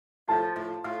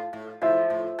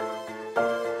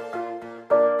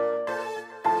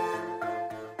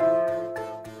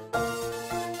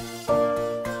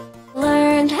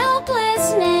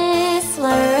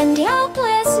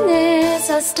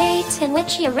a state in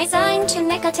which you're resigned to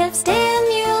negative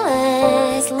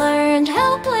stimulus. Learned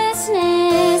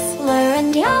helplessness,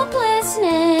 learned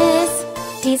helplessness,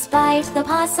 despite the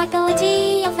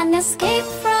possibility of an escape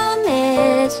from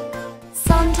it.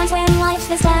 Sometimes when life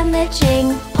is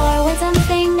damaging, or when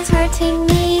something is hurting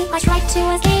me, I try to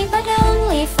escape but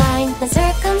only find the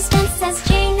circumstances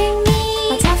chaining me.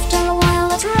 But after a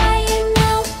while of trying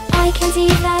now, I can see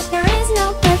that there is no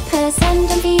purpose, and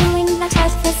I'm feeling that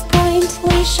at this point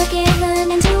we should give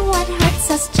in into what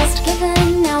hurts us. Just give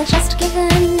in now, just give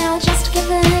in now, just give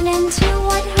in into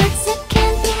what hurts. It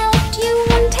can't be helped, you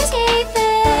won't escape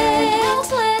it.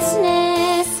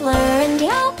 Helplessness, learned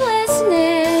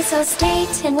helplessness, a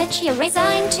state in which you're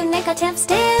resigned to negative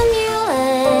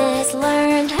stimulus.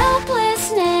 Learned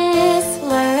helplessness,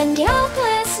 learned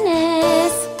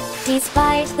helplessness,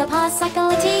 despite the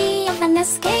possibility of an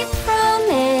escape from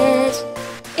it.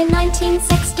 In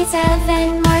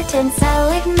 1967, Martin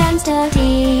Seligman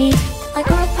studied a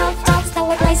group of dogs that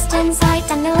were placed inside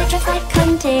an electrified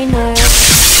container.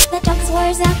 The dogs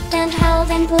were zapped and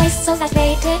held in place so that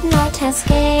they did not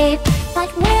escape. But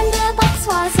when the box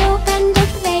was opened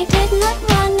up, they did not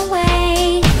run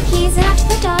away. He zapped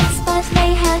the dogs, but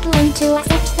they had learned to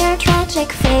accept their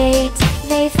tragic fate.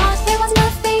 They thought there was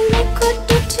nothing they could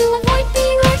do to avoid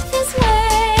being hurt this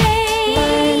way.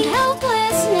 Learned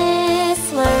helplessness,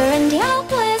 learned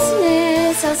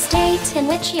helplessness, a state in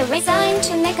which you're resigned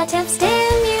to negative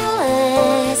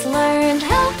stimulus. Learned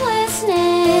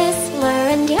helplessness,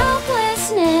 learned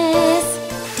helplessness,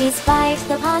 despite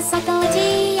the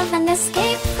possibility of an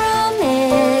escape from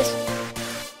it.